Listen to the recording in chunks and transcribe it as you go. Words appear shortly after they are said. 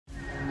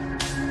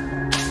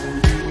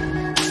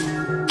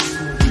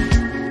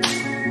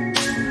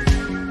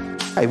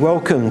Hey,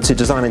 welcome to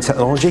Design and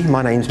Technology.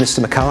 My name's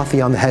Mr.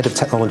 McCarthy. I'm the Head of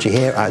Technology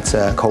here at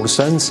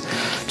Calderstones.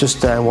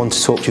 Just want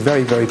to talk to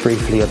you very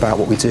briefly about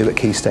what we do at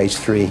Key Stage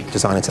 3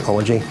 Design and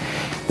Technology.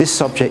 This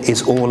subject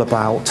is all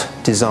about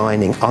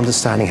designing,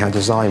 understanding how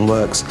design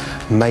works,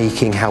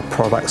 making how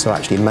products are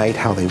actually made,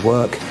 how they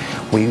work.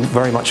 We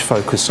very much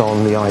focus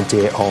on the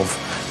idea of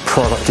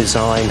product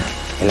design,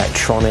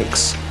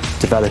 electronics,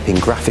 developing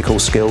graphical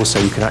skills so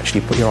you can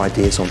actually put your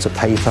ideas onto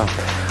paper,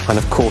 and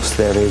of course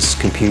there is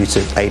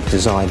computer-aided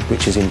design,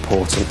 which is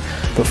important.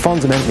 But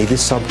fundamentally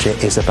this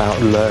subject is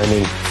about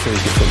learning through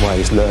different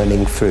ways,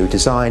 learning through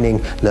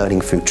designing,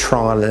 learning through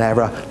trial and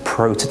error,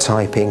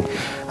 prototyping,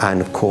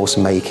 and of course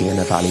making and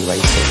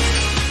evaluating.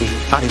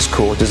 At its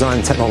core, design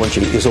and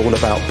technology is all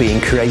about being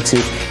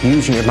creative,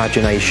 using your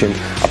imagination,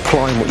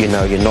 applying what you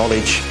know, your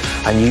knowledge,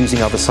 and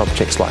using other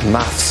subjects like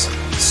maths,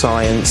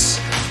 science,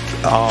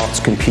 art,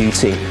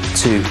 computing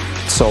to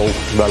solve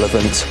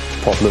relevant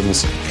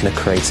problems in a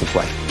creative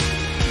way.